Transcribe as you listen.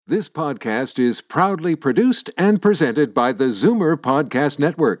This podcast is proudly produced and presented by the Zoomer Podcast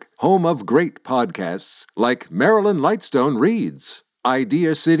Network, home of great podcasts like Marilyn Lightstone Reads,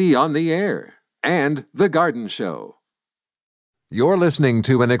 Idea City on the Air, and The Garden Show. You're listening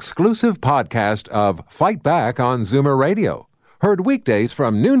to an exclusive podcast of Fight Back on Zoomer Radio, heard weekdays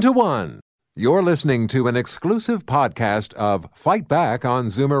from noon to 1. You're listening to an exclusive podcast of Fight Back on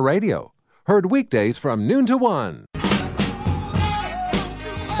Zoomer Radio, heard weekdays from noon to 1.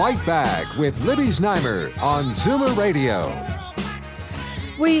 Fight Back with Libby Znaimer on Zoomer Radio.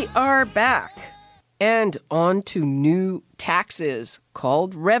 We are back and on to new taxes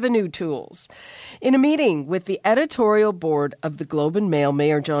called revenue tools. In a meeting with the editorial board of the Globe and Mail,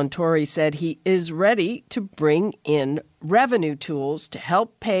 Mayor John Tory said he is ready to bring in revenue tools to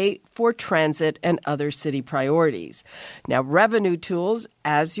help pay for transit and other city priorities. Now, revenue tools,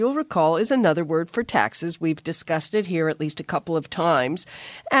 as you'll recall, is another word for taxes. We've discussed it here at least a couple of times.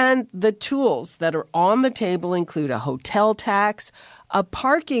 And the tools that are on the table include a hotel tax, a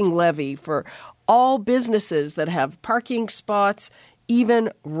parking levy for all businesses that have parking spots, even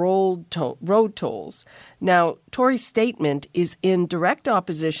road tolls. Now, Tory's statement is in direct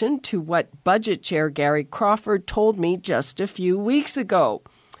opposition to what Budget Chair Gary Crawford told me just a few weeks ago.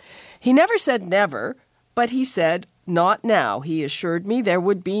 He never said never, but he said not now. He assured me there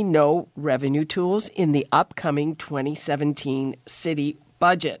would be no revenue tools in the upcoming 2017 city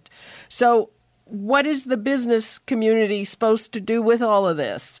budget. So, what is the business community supposed to do with all of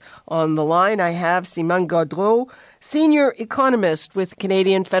this? On the line, I have Simon Gaudreault, senior economist with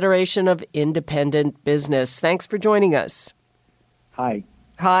Canadian Federation of Independent Business. Thanks for joining us. Hi.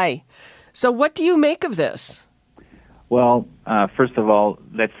 Hi. So what do you make of this? Well, first of all,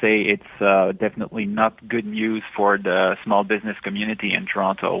 let's say it's definitely not good news for the small business community in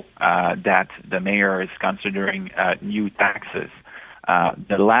Toronto that the mayor is considering new taxes.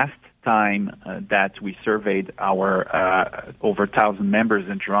 The last time that we surveyed our over 1,000 members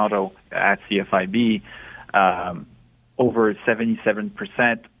in Toronto at CFIB, over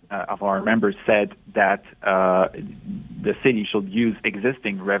 77% of our members said that the city should use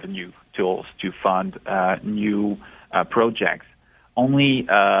existing revenue tools to fund new projects. Only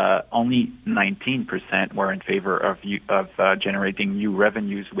 19% were in favor of generating new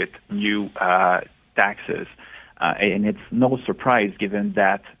revenues with new taxes. And it's no surprise given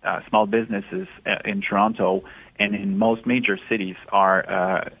that small businesses in Toronto and in most major cities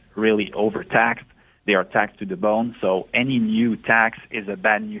are really overtaxed. They are taxed to the bone. So any new tax is a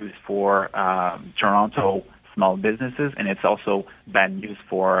bad news for Toronto small businesses, and it's also bad news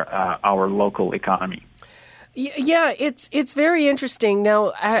for our local economy. Yeah, it's very interesting.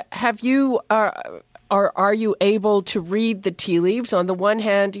 Now, have you... Are you able to read the tea leaves? On the one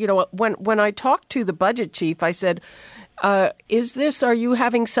hand, you know, when I talked to the budget chief, I said, are you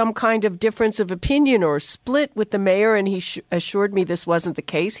having some kind of difference of opinion or split with the mayor? And he assured me this wasn't the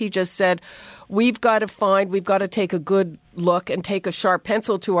case. He just said, we've got to take a good look and take a sharp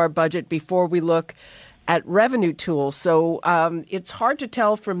pencil to our budget before we look at revenue tools. So it's hard to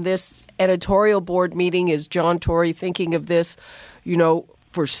tell from this editorial board meeting, is John Tory thinking of this, you know,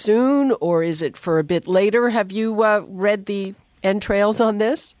 for soon, or is it for a bit later? Have you read the entrails on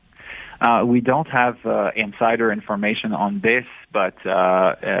this? We don't have insider information on this, but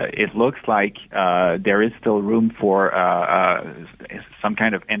it looks like there is still room for some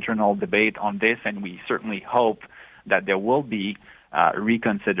kind of internal debate on this, and we certainly hope that there will be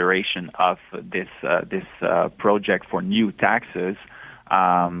reconsideration of this project for new taxes.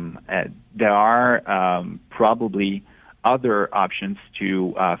 There are probably other options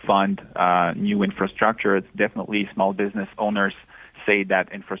to fund new infrastructure. It's definitely small business owners say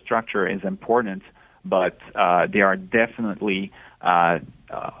that infrastructure is important, but they are definitely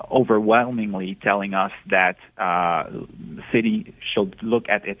overwhelmingly telling us that the city should look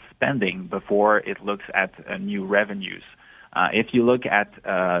at its spending before it looks at new revenues. If you look at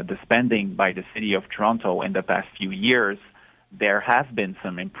the spending by the City of Toronto in the past few years, there have been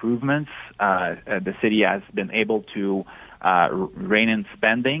some improvements. The city has been able to rein in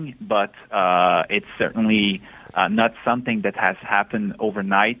spending, but it's certainly not something that has happened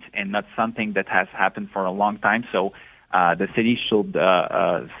overnight and not something that has happened for a long time. So the city should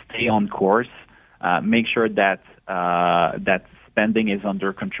stay on course, make sure that that spending is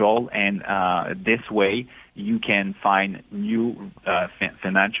under control, and this way you can find new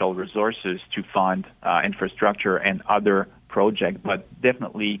financial resources to fund infrastructure and other projects. But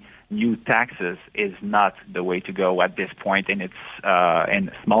definitely new taxes is not the way to go at this point, and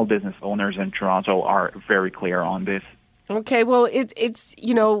and small business owners in Toronto are very clear on this. Okay, well, it's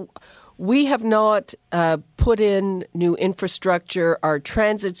we have not put in new infrastructure. Our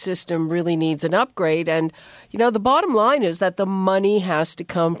transit system really needs an upgrade. And, the bottom line is that the money has to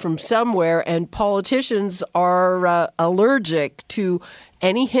come from somewhere, and politicians are allergic to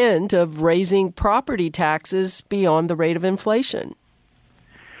any hint of raising property taxes beyond the rate of inflation.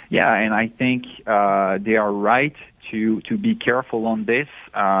 Yeah, and I think they are right to be careful on this.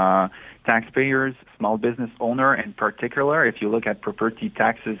 Taxpayers, small business owner in particular, if you look at property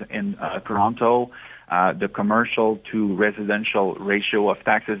taxes in Toronto, the commercial to residential ratio of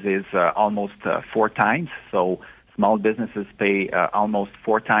taxes is almost 4 times. So small businesses pay almost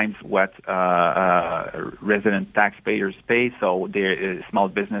 4 times what resident taxpayers pay. So small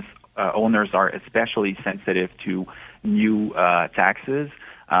business owners are especially sensitive to new taxes.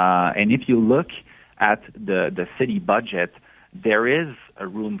 And if you look at the city budget, there is a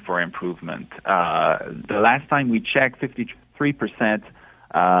room for improvement. The last time we checked, 53%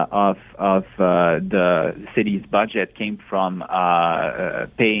 of the city's budget came from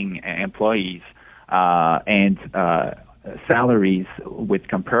paying employees and salaries with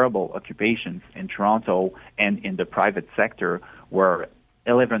comparable occupations in Toronto and in the private sector were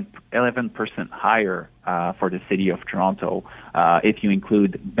 11% higher for the city of Toronto. If you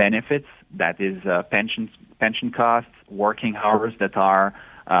include benefits, that is pension costs, working hours that are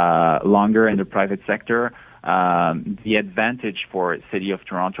longer in the private sector, the advantage for City of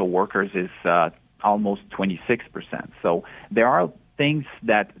Toronto workers is almost 26%. So there are things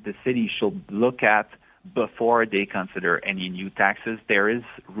that the city should look at before they consider any new taxes. There is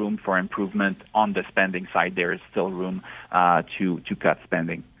room for improvement on the spending side. There is still room to cut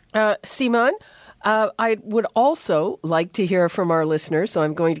spending. Simon, I would also like to hear from our listeners, so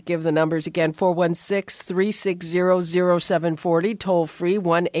I'm going to give the numbers again, 416-360-0740, toll free,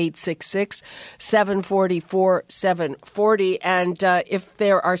 1-866-740-4740. And if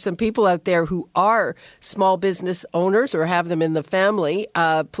there are some people out there who are small business owners or have them in the family,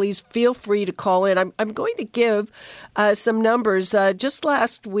 please feel free to call in. I'm going to give some numbers. Just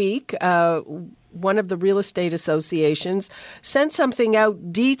last week, one of the real estate associations sent something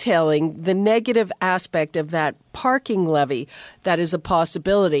out detailing the negative aspect of that parking levy that is a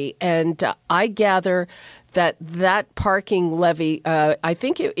possibility. And I gather that parking levy, I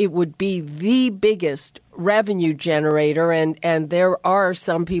think it would be the biggest revenue generator. And there are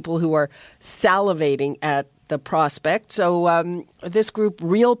some people who are salivating at the prospect. So this group,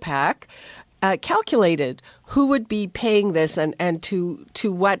 RealPAC, calculated who would be paying this and to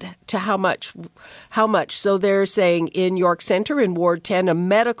how much. So they're saying in York Centre, in Ward 10, a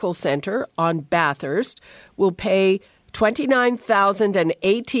medical centre on Bathurst will pay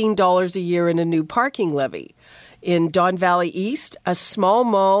 $29,018 a year in a new parking levy. In Don Valley East, a small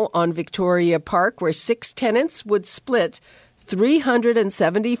mall on Victoria Park where 6 tenants would split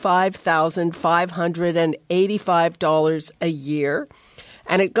 $375,585 a year.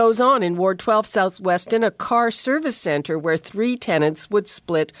 And it goes on in Ward 12 Southweston, a car service centre where 3 tenants would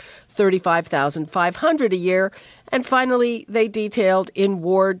split $35,500 a year. And finally, they detailed in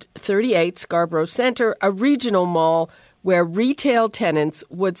Ward 38 Scarborough Centre, a regional mall where retail tenants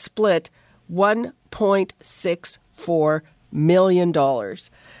would split $1.64 million.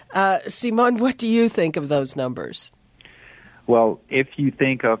 Simon, what do you think of those numbers? Well, if you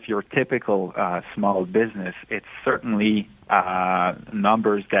think of your typical small business, it's certainly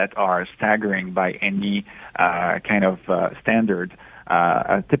numbers that are staggering by any kind of standard.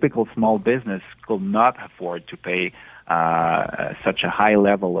 A typical small business could not afford to pay such a high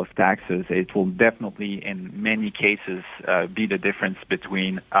level of taxes. It will definitely, in many cases, be the difference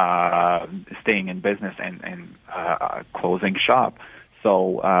between staying in business and closing shop.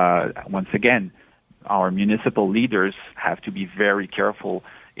 So once again, our municipal leaders have to be very careful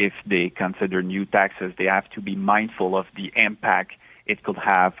if they consider new taxes. They have to be mindful of the impact it could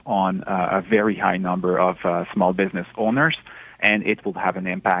have on a very high number of small business owners, and it will have an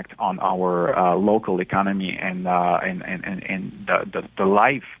impact on our local economy and the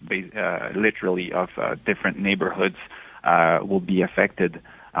life, literally, of different neighborhoods will be affected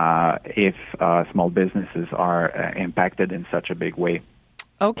if small businesses are impacted in such a big way.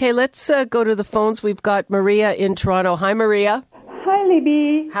 Okay, let's go to the phones. We've got Maria in Toronto. Hi, Maria. Hi,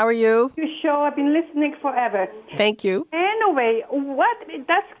 Libby. How are you? Your show, I've been listening forever. Thank you. Anyway,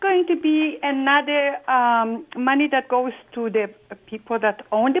 that's going to be another money that goes to the people that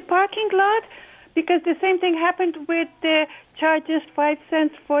own the parking lot? Because the same thing happened with the charges 5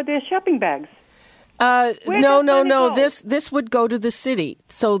 cents for the shopping bags. No. This would go to the city.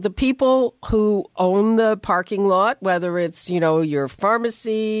 So the people who own the parking lot, whether it's, your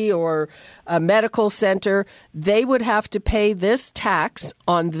pharmacy or a medical center, they would have to pay this tax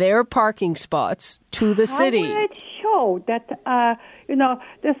on their parking spots to the city. How will it show that,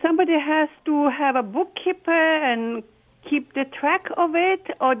 that somebody has to have a bookkeeper and keep the track of it?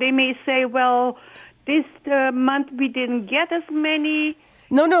 Or they may say, well, this month we didn't get as many.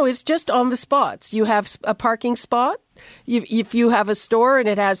 No, it's just on the spots. You have a parking spot. If you have a store and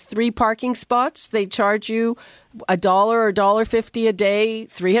it has 3 parking spots, they charge you $1 or $1.50 a day,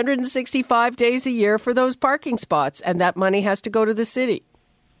 365 days a year for those parking spots, and that money has to go to the city.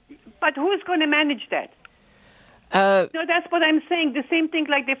 But who's going to manage that? No, that's what I'm saying. The same thing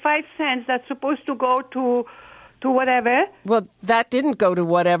like the 5 cents that's supposed to go to whatever. Well, that didn't go to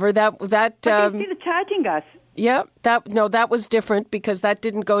whatever. But they're still charging us. Yeah, that was different because that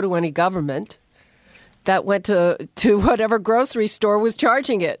didn't go to any government. That went to whatever grocery store was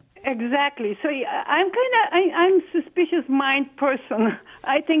charging it. Exactly. So I'm suspicious mind person.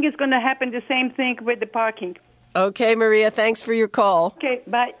 I think it's going to happen the same thing with the parking. Okay, Maria, thanks for your call. Okay,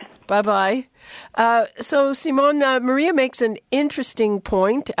 bye. Bye-bye. So, Simon, Maria makes an interesting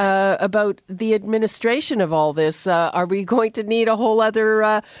point about the administration of all this. Are we going to need a whole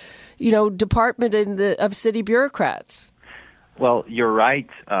other department of city bureaucrats? Well, you're right.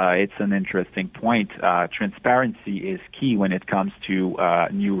 It's an interesting point. Transparency is key when it comes to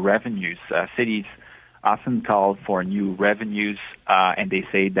new revenues. Cities often call for new revenues, and they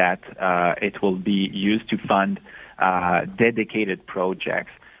say that it will be used to fund dedicated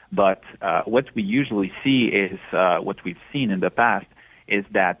projects. But what we usually see is what we've seen in the past is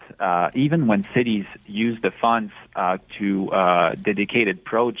that even when cities use the funds to dedicated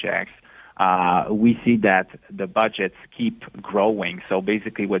projects, we see that the budgets keep growing. So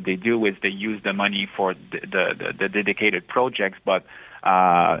basically what they do is they use the money for the dedicated projects, but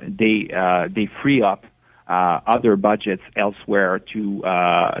they free up other budgets elsewhere to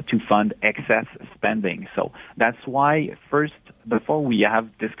fund excess spending. So that's why first, before we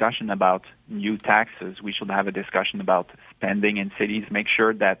have discussion about new taxes, we should have a discussion about spending in cities, make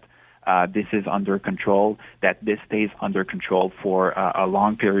sure that this is under control, that this stays under control for a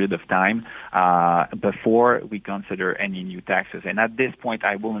long period of time before we consider any new taxes. And at this point,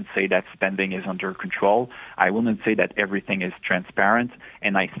 I wouldn't say that spending is under control. I wouldn't say that everything is transparent.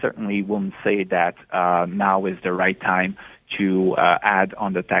 And I certainly wouldn't say that now is the right time to add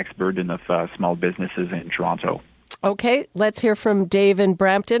on the tax burden of small businesses in Toronto. Okay, let's hear from Dave in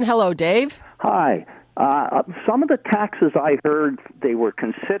Brampton. Hello, Dave. Hi. Some of the taxes I heard they were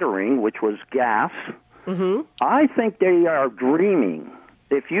considering, which was gas, I think they are dreaming.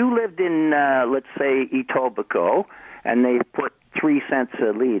 If you lived in, let's say, Etobicoke, and they put 3 cents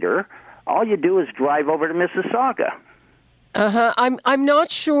a liter, all you do is drive over to Mississauga. I'm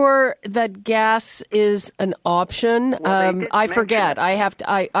not sure that gas is an option. Well, I forget.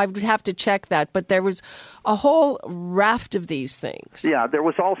 I would have to check that. But there was a whole raft of these things. Yeah, there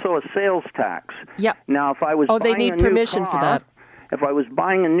was also a sales tax. Yep. Now, if I was they need permission for that. If I was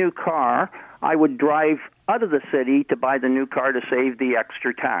buying a new car, I would drive out of the city to buy the new car to save the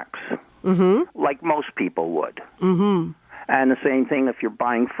extra tax, like most people would. And the same thing if you're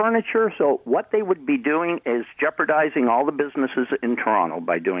buying furniture. So what they would be doing is jeopardizing all the businesses in Toronto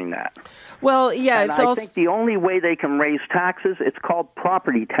by doing that. Well, yeah. And I think the only way they can raise taxes, it's called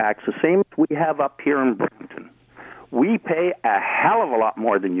property tax, the same as we have up here in Brampton. We pay a hell of a lot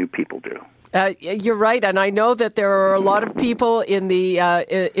more than you people do. You're right, and I know that there are a lot of people in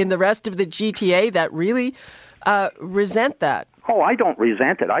the rest of the GTA that really resent that. Oh, I don't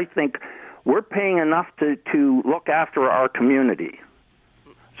resent it. I think we're paying enough to look after our community.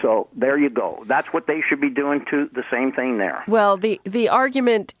 So there you go. That's what they should be doing to the same thing there. Well, the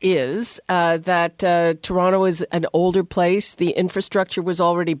argument is that Toronto is an older place. The infrastructure was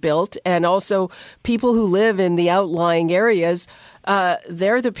already built. And also people who live in the outlying areas,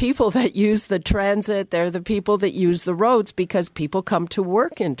 they're the people that use the transit. They're the people that use the roads because people come to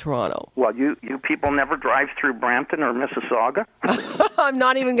work in Toronto. Well, you people never drive through Brampton or Mississauga? I'm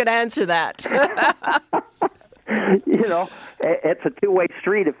not even going to answer that. You know, it's a two-way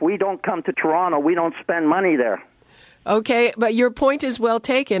street. If we don't come to Toronto, we don't spend money there. Okay, but your point is well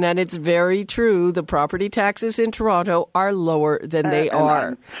taken, and it's very true. The property taxes in Toronto are lower than they are.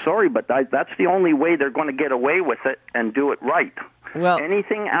 I'm sorry, but that's the only way they're going to get away with it and do it right. Well,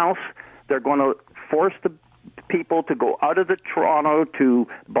 anything else, they're going to force the people to go out of the Toronto to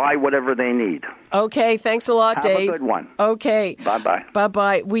buy whatever they need. Okay, thanks a lot, Dave. Have a good one. Okay. Bye-bye.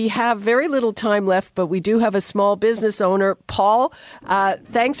 Bye-bye. We have very little time left, but we do have a small business owner. Paul,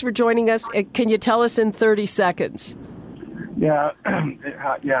 thanks for joining us. Can you tell us in 30 seconds? Yeah,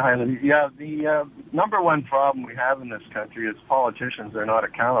 hi, Libby. Yeah, the number one problem we have in this country is politicians are not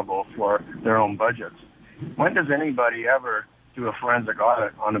accountable for their own budgets. When does anybody ever do a forensic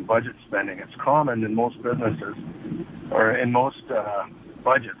audit on the budget spending? It's common in most businesses or in most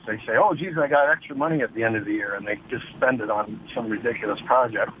budgets. They say, oh, geez, I got extra money at the end of the year, and they just spend it on some ridiculous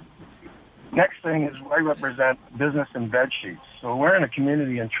project. Next thing is I represent business and bed sheets. So we're in a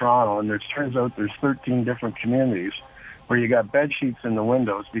community in Toronto, and it turns out there's 13 different communities where you got bed sheets in the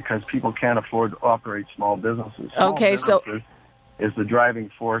windows because people can't afford to operate small businesses. Okay, so is the driving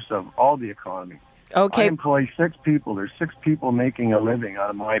force of all the economy. Okay. I employ 6 people. There's 6 people making a living out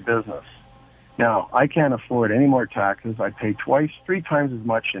of my business. Now, I can't afford any more taxes. I pay 3 times as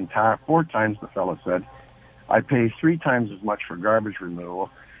much in tax, 4 times, the fellow said. I pay 3 times as much for garbage removal.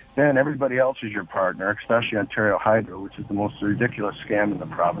 Then everybody else is your partner, especially Ontario Hydro, which is the most ridiculous scam in the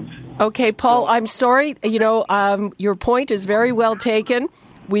province. Okay, Paul, I'm sorry. Your point is very well taken.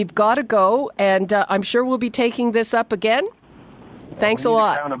 We've got to go, and I'm sure we'll be taking this up again. Thanks a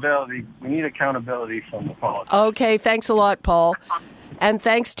lot. We need accountability from the politics. Okay, thanks a lot, Paul. And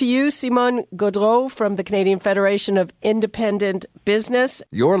thanks to you, Simon Gaudreault from the Canadian Federation of Independent Business.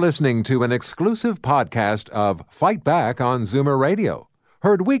 You're listening to an exclusive podcast of Fight Back on Zoomer Radio.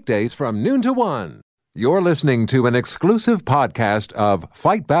 Heard weekdays from noon to 1. You're listening to an exclusive podcast of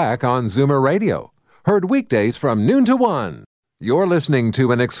Fight Back on Zoomer Radio. Heard weekdays from noon to 1. You're listening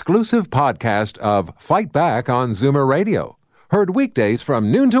to an exclusive podcast of Fight Back on Zoomer Radio. Heard weekdays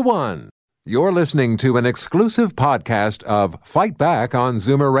from noon to 1. You're listening to an exclusive podcast of Fight Back on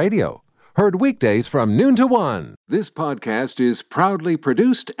Zoomer Radio. Heard weekdays from noon to 1. This podcast is proudly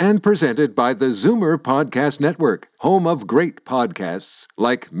produced and presented by the Zoomer Podcast Network, home of great podcasts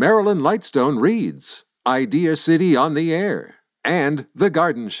like Marilyn Lightstone Reads, Idea City on the Air, and The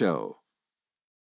Garden Show.